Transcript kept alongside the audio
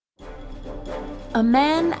A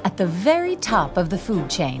man at the very top of the food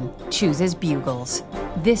chain chooses Bugles.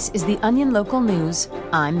 This is the Onion Local News.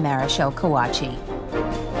 I'm Marichelle Kawachi.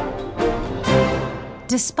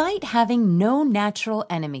 Despite having no natural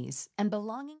enemies and belonging